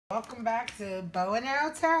Welcome back to Bow and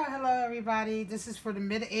Arrow Tarot. Hello, everybody. This is for the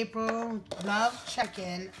mid-April love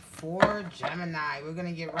check-in for Gemini. We're going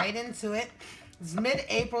to get right into it. It's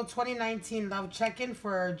mid-April 2019 love check-in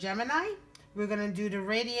for Gemini. We're going to do the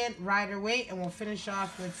Radiant, Rider-Waite, and we'll finish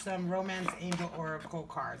off with some Romance Angel Oracle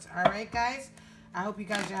cards. All right, guys? I hope you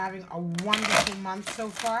guys are having a wonderful month so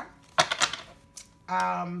far.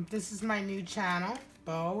 This is my new channel,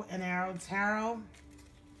 Bow and Arrow Tarot.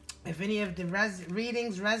 If any of the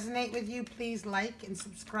readings resonate with you, please like and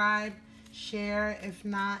subscribe, share. If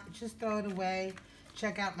not, just throw it away.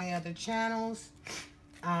 Check out my other channels.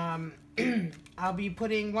 I'll be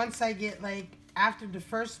putting, once I get like, after the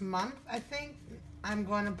first month, I think, I'm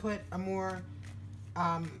going to put a more,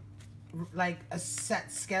 like a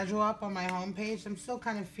set schedule up on my homepage. I'm still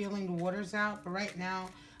kind of feeling the waters out, but right now,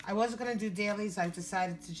 I wasn't going to do dailies. I've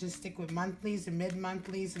decided to just stick with monthlies and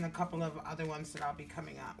mid-monthlies and a couple of other ones that I'll be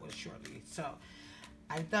coming out with shortly. So,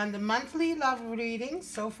 I've done the monthly love readings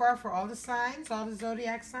so far for all the signs, all the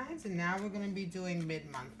zodiac signs, and now we're going to be doing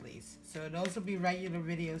mid-monthlies. So, those will be regular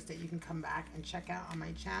videos that you can come back and check out on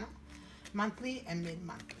my channel. Monthly and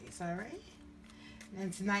mid-monthlies, all right?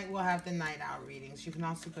 And tonight we'll have the night owl readings. You can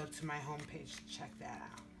also go to my homepage to check that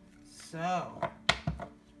out. So,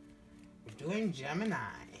 we're doing Gemini.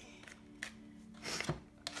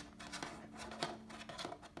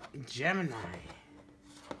 Gemini,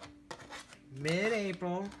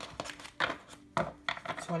 mid-April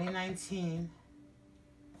 2019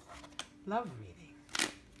 love reading.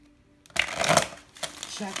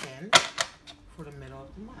 Check-in for the middle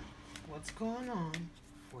of the month. What's going on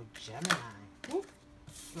for Gemini? Whoop,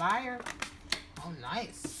 flyer. Oh,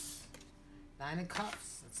 nice. 9 of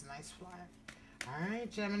Cups. That's a nice flyer. All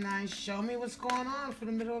right, Gemini, show me what's going on for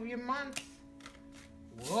the middle of your month.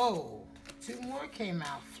 Whoa. 2 more came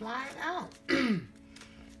out, flying out.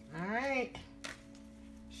 All right.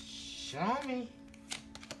 Show me.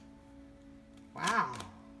 Wow.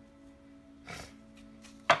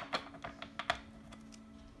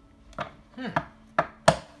 The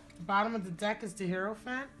bottom of the deck is the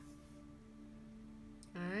Hierophant.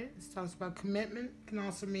 All right. This talks about commitment. Can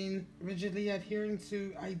also mean rigidly adhering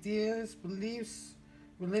to ideas, beliefs,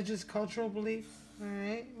 religious, cultural beliefs. All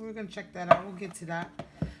right. We're going to check that out. We'll get to that.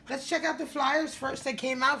 Let's check out the flyers first that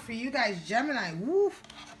came out for you guys, Gemini. Woof.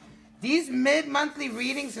 These mid-monthly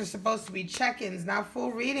readings are supposed to be check-ins, not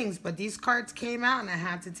full readings, but these cards came out and I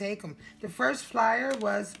had to take them. The first flyer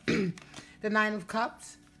was the 9 of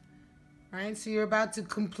Cups. All right, so you're about to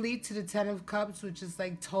complete to the 10 of Cups, which is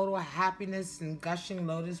like total happiness and gushing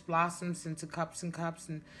lotus blossoms into cups and cups.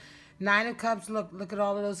 And 9 of Cups, look at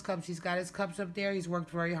all of those cups. He's got his cups up there. He's worked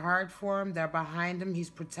very hard for them. They're behind him. He's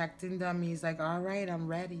protecting them. He's like, all right, I'm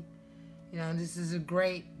ready. You know, this is a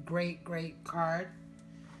great, great, great card.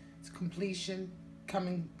 It's completion,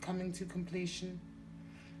 coming to completion.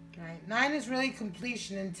 All right, 9 is really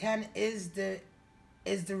completion, and 10 is the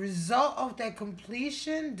result of that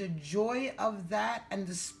completion, the joy of that, and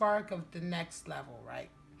the spark of the next level, right?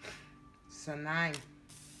 So 9.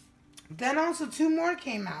 Then also 2 more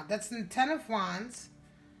came out. That's the 10 of Wands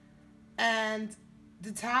and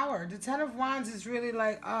the Tower. The 10 of Wands is really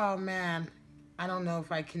like, oh man, I don't know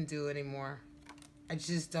if I can do anymore. I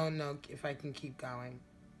just don't know if I can keep going.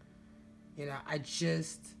 You know, I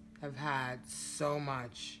just have had so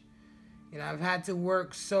much. You know, I've had to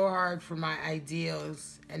work so hard for my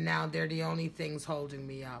ideals, and now they're the only things holding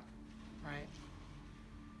me up, right?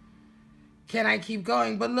 Can I keep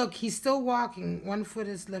going? But look, he's still walking. 1 foot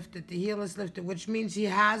is lifted. The heel is lifted, which means he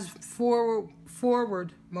has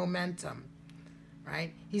forward momentum,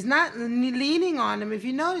 right? He's not leaning on them. If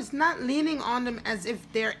you notice, not leaning on them as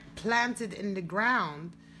if they're planted in the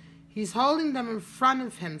ground. He's holding them in front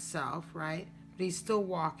of himself, right? But he's still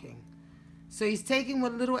walking. So he's taking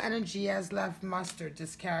what little energy he has left mustered,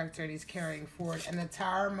 this character, and he's carrying forward. And the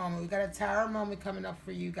Tower moment. We got a Tower moment coming up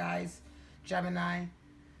for you guys, Gemini.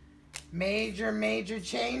 Major, major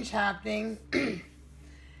change happening.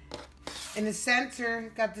 In the center,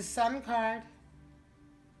 got the Sun card.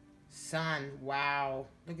 Sun, wow.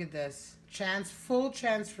 Look at this. Full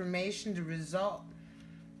transformation, the result,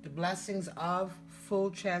 the blessings of full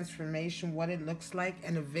transformation, what it looks like,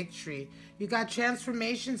 and a victory. You got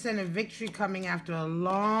transformations and a victory coming after a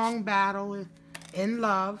long battle in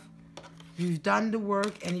love. You've done the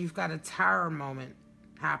work, and you've got a Tower moment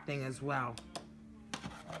happening as well.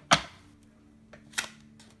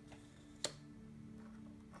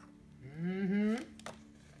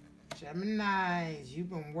 Geminis, you've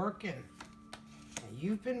been working, and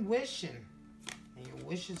you've been wishing, and your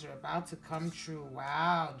wishes are about to come true.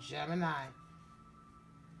 Wow, Gemini.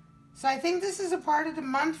 So I think this is a part of the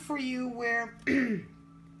month for you where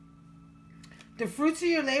the fruits of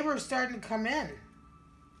your labor are starting to come in.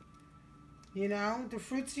 You know, the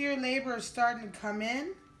fruits of your labor are starting to come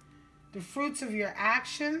in. The fruits of your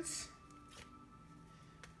actions.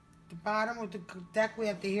 The bottom of the deck, we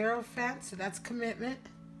have the Hierophant, so that's commitment.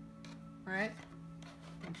 Right?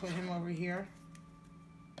 I'll put him over here.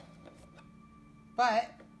 But,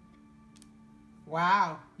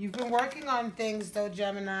 wow, you've been working on things though,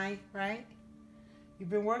 Gemini, right? You've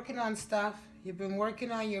been working on stuff. You've been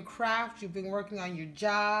working on your craft. You've been working on your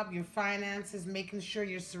job, your finances, making sure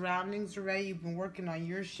your surroundings are ready. You've been working on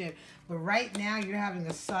your shit. But right now, you're having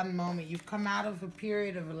a sun moment. You've come out of a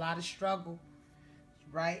period of a lot of struggle,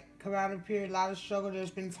 right? Come out of a period of a lot of struggle.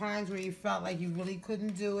 There's been times where you felt like you really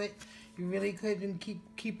couldn't do it. You really couldn't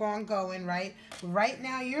keep on going, right? But right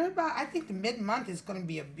now, you're about, I think the mid-month is going to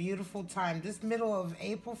be a beautiful time. This middle of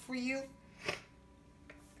April for you,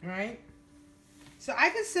 right? So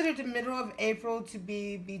I consider the middle of April to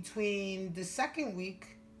be between the second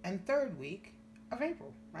week and third week of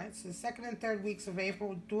April, right? So the second and third weeks of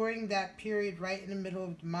April, during that period right in the middle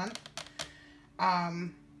of the month,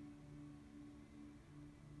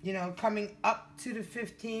 you know, coming up to the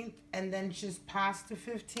 15th and then just past the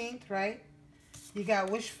 15th, right? You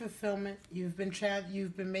got wish fulfillment. You've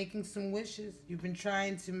been making some wishes. You've been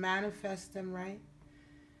trying to manifest them, right?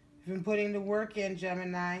 You've been putting the work in,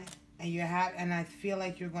 Gemini. And I feel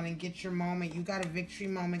like you're going to get your moment. You got a victory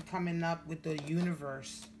moment coming up with the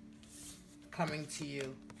universe coming to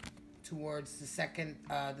you towards the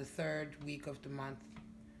third week of the month,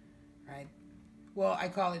 right? Well, I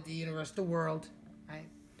call it the universe, the world, right?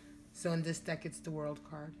 So in this deck, it's the world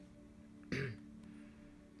card.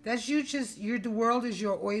 That's you the world is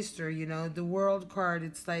your oyster, you know, the world card.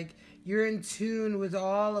 It's like you're in tune with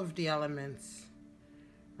all of the elements,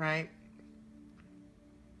 right?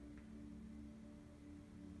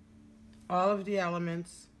 All of the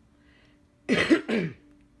elements,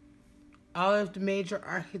 all of the major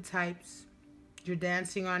archetypes. You're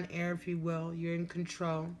dancing on air, if you will. You're in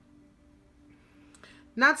control.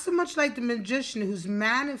 Not so much like the magician who's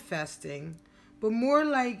manifesting, but more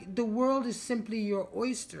like the world is simply your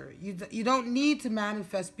oyster. You don't need to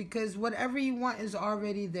manifest because whatever you want is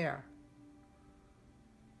already there.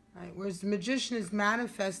 Right? Whereas the magician is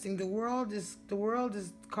manifesting, the world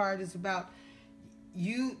card is about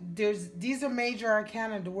these are major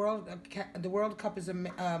arcana. The world cup is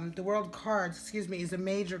the world card, excuse me, is a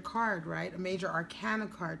major card, right? A major arcana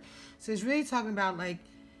card. So it's really talking about like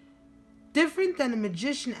different than the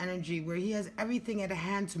magician energy where he has everything at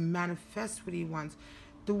hand to manifest what he wants.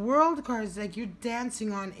 The world card is like you're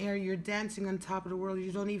dancing on air, you're dancing on top of the world.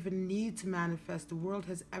 You don't even need to manifest. The world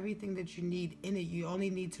has everything that you need in it. You only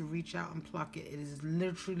need to reach out and pluck it. It is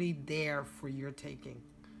literally there for your taking,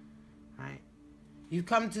 right? You've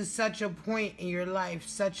come to such a point in your life,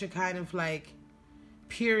 such a kind of like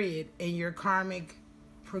period in your karmic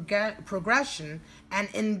progression, and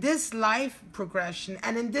in this life progression,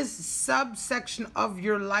 and in this subsection of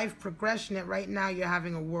your life progression, that right now you're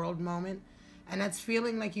having a world moment, and that's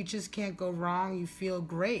feeling like you just can't go wrong. You feel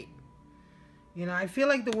great. You know, I feel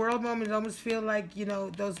like the world moment almost feel like, you know,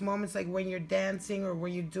 those moments like when you're dancing or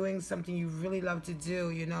when you're doing something you really love to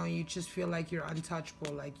do, you know, you just feel like you're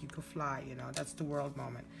untouchable, like you could fly, you know, that's the world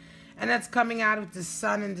moment. And that's coming out of the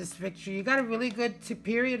sun and this victory. You got a really good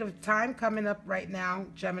period of time coming up right now,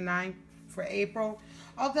 Gemini, for April.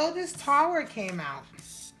 Although this Tower came out,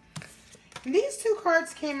 and these two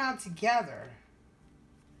cards came out together.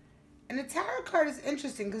 And the Tarot card is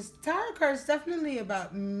interesting because Tarot card is definitely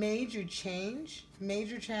about major change,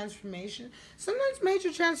 major transformation. Sometimes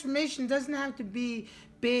major transformation doesn't have to be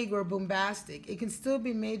big or bombastic. It can still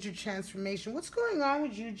be major transformation. What's going on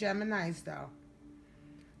with you Geminis, though?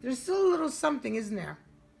 There's still a little something, isn't there?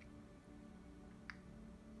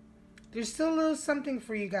 There's still a little something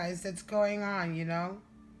for you guys that's going on, you know?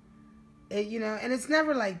 You know, and it's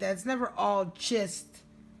never like that. It's never all just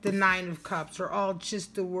the Nine of Cups or all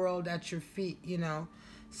just the world at your feet, you know.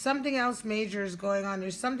 Something else major is going on.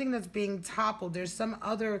 There's something that's being toppled. There's some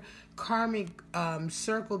other karmic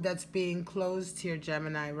circle that's being closed here,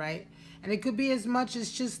 Gemini, right? And it could be as much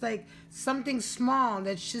as just like something small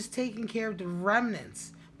that's just taking care of the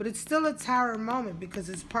remnants. But it's still a Tower moment because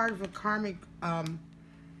it's part of a karmic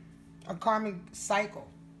cycle,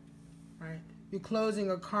 right? You're closing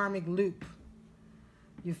a karmic loop.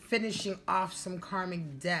 You're finishing off some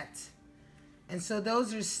karmic debt. And so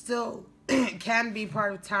those are still, can be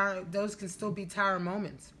part of Tower, those can still be Tower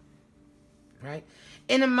moments, right?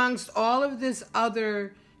 In amongst all of this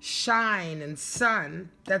other shine and sun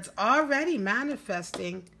that's already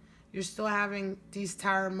manifesting, you're still having these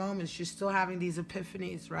Tower moments. You're still having these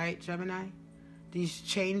epiphanies, right, Gemini? These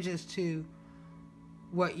changes to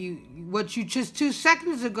what you just 2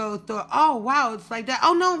 seconds ago thought, oh wow, it's like that.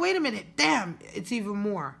 Oh no, wait a minute, damn, it's even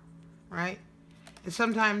more, right? And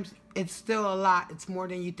sometimes it's still a lot. It's more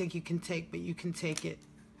than you think you can take, but you can take it,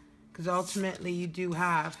 because ultimately you do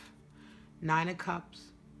have 9 of Cups.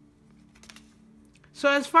 So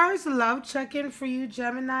as far as the love check-in for you,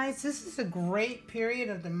 Geminis, this is a great period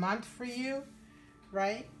of the month for you,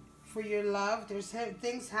 right? For your love. There's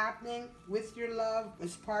things happening with your love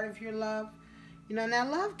as part of your love. You know, now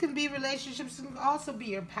love can be relationships, and also be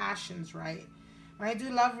your passions, right? When I do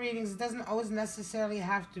love readings, it doesn't always necessarily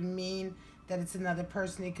have to mean that it's another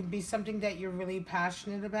person. It can be something that you're really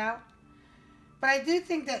passionate about. But I do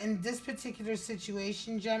think that in this particular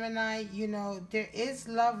situation, Gemini, you know, there is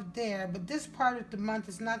love there, but this part of the month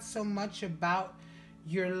is not so much about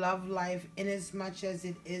your love life in as much as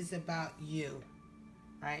it is about you,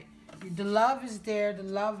 right? The love is there, the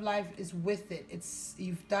love life is with it. It's,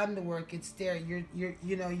 you've done the work, it's there. You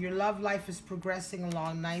know, your love life is progressing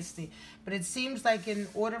along nicely. But it seems like in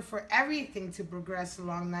order for everything to progress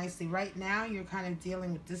along nicely, right now you're kind of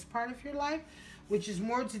dealing with this part of your life, which is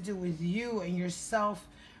more to do with you and your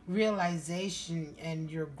self-realization and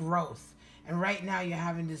your growth. And right now you're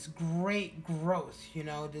having this great growth, you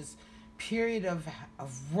know, this period of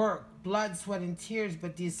work, blood, sweat, and tears,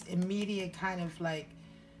 but this immediate kind of like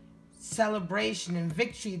celebration and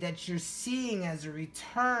victory that you're seeing as a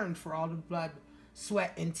return for all the blood,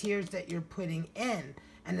 sweat, and tears that you're putting in.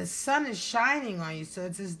 And the sun is shining on you, so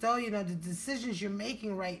it's as though, you know, the decisions you're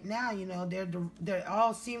making right now, you know, they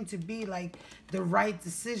all seem to be like the right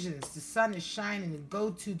decisions. The sun is shining, the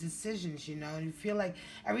go-to decisions, you know, and you feel like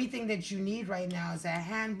everything that you need right now is at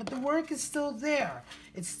hand, but the work is still there.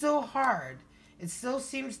 It's still hard. It still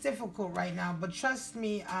seems difficult right now, but trust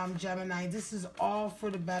me, Gemini, this is all for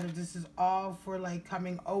the better. This is all for like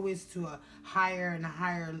coming always to a higher and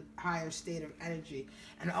higher state of energy.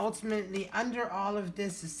 And ultimately, under all of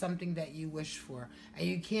this is something that you wish for. And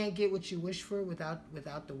you can't get what you wish for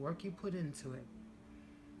without the work you put into it.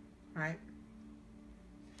 Right?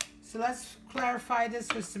 So let's clarify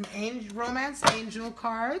this with some romance angel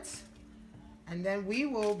cards. And then we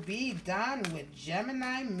will be done with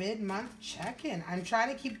Gemini mid-month check-in. I'm trying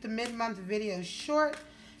to keep the mid-month videos short,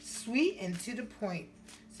 sweet, and to the point.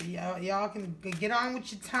 So y'all can get on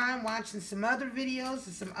with your time watching some other videos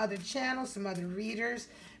or some other channels, some other readers.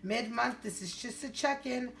 Mid-month, this is just a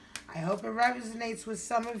check-in. I hope it resonates with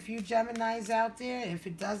some of you Geminis out there. If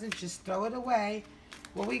it doesn't, just throw it away.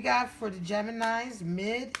 What we got for the Geminis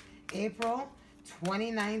mid-April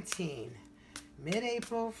 2019.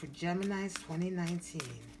 Mid-April for Gemini's 2019.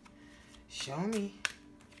 Show me.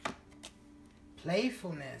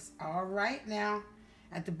 Playfulness. All right now.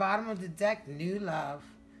 At the bottom of the deck, new love.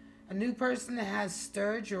 A new person that has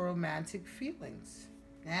stirred your romantic feelings.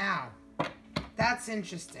 Now, that's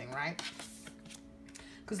interesting, right?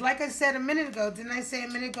 Because like I said a minute ago, didn't I say a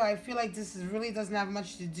minute ago, I feel like this really doesn't have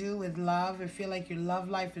much to do with love. I feel like your love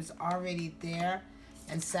life is already there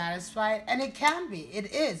and satisfied, and it can be.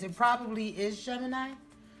 It is. It probably is, Gemini,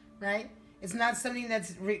 right? It's not something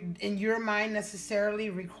that's in your mind necessarily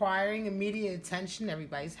requiring immediate attention.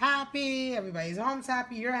 Everybody's happy. Everybody's home's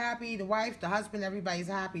happy. You're happy. The wife, the husband, everybody's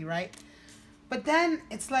happy, right? But then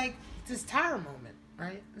it's like this tower moment,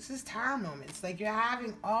 right? This is tower moment. It's like you're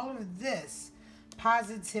having all of this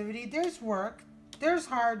positivity. There's work. There's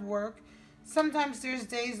hard work. Sometimes there's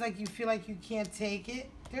days like you feel like you can't take it.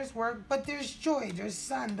 There's work, but there's joy, there's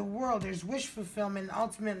sun, the world, there's wish fulfillment.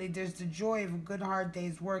 Ultimately, there's the joy of a good hard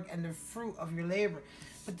day's work and the fruit of your labor.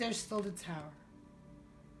 But there's still the tower,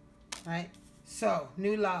 right? So,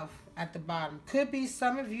 new love at the bottom. Could be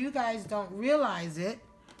some of you guys don't realize it,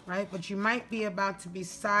 right? But you might be about to be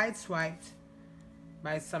sideswiped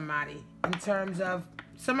by somebody in terms of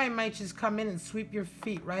somebody might just come in and sweep your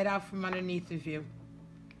feet right out from underneath of you.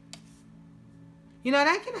 You know,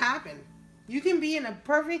 that can happen. You can be in a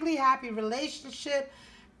perfectly happy relationship,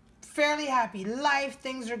 fairly happy life,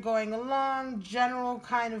 things are going along, general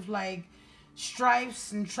kind of like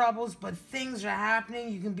strifes and troubles, but things are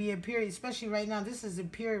happening. You can be a period, especially right now, this is a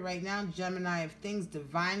period right now, Gemini, of things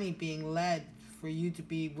divinely being led for you to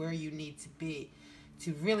be where you need to be,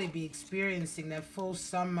 to really be experiencing that full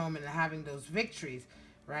sun moment and having those victories,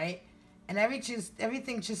 right? And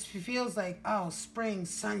everything just feels like, oh, spring,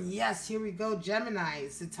 sun, yes, here we go, Gemini.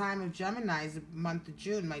 It's the time of Gemini, it's the month of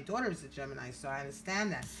June. My daughter's a Gemini, so I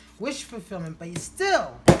understand that. Wish fulfillment, but you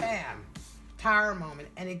still, bam, tower moment.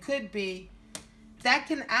 And it could be, that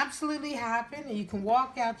can absolutely happen. And you can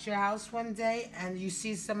walk out your house one day and you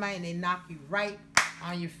see somebody and they knock you right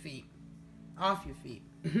on your feet, off your feet,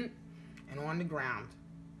 and on the ground.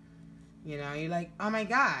 You know, you're like, oh my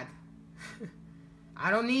God. I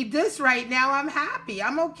don't need this right now. I'm happy.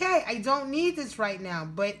 I'm okay. I don't need this right now.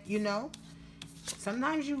 But, you know,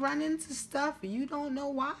 sometimes you run into stuff and you don't know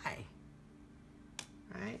why.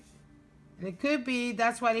 Right? And it could be,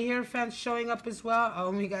 that's why the Hierophant's showing up as well. Oh,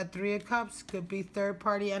 we got 3 of Cups. Could be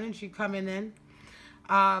third-party energy coming in.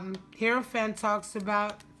 Hierophant talks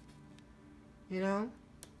about, you know,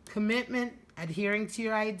 commitment, adhering to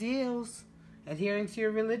your ideals, adhering to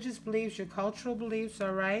your religious beliefs, your cultural beliefs,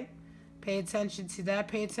 all right? Pay attention to that.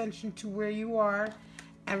 Pay attention to where you are.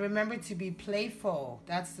 And remember to be playful.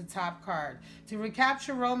 That's the top card. To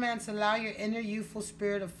recapture romance, allow your inner youthful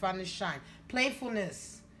spirit of fun to shine.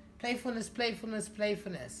 Playfulness. Playfulness, playfulness,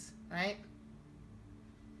 playfulness. Right?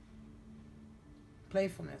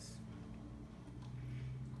 Playfulness.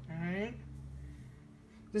 All right?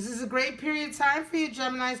 This is a great period of time for you,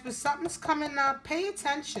 Geminis, but something's coming up. Pay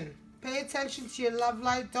attention. Pay attention to your love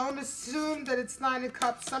life. Don't assume that it's 9 of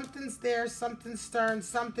Cups. Something's there, something's stern,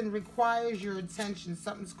 something requires your attention.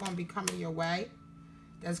 Something's going to be coming your way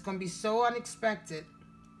that's going to be so unexpected.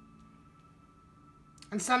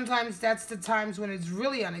 And sometimes that's the times when it's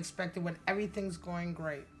really unexpected, when everything's going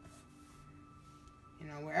great. You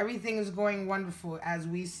know, where everything is going wonderful as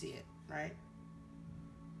we see it, right?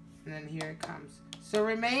 And then here it comes. So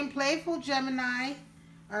remain playful, Gemini.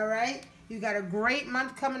 All right? You got a great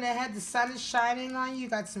month coming ahead. The sun is shining on you. You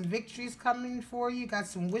got some victories coming for you. You got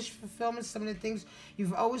some wish fulfillment. Some of the things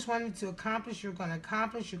you've always wanted to accomplish, you're going to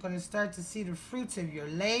accomplish. You're going to start to see the fruits of your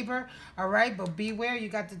labor. All right? But beware. You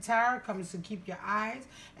got the Tower coming, so keep your eyes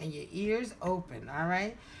and your ears open. All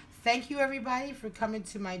right? Thank you, everybody, for coming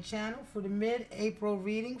to my channel for the mid-April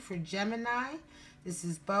reading for Gemini. This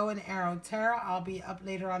is Bow and Arrow Tarot. I'll be up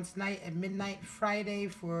later on tonight at midnight Friday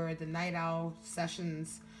for the Night Owl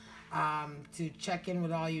sessions, to check in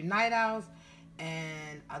with all you night owls.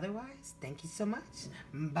 And otherwise, thank you so much.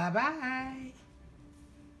 Bye-bye.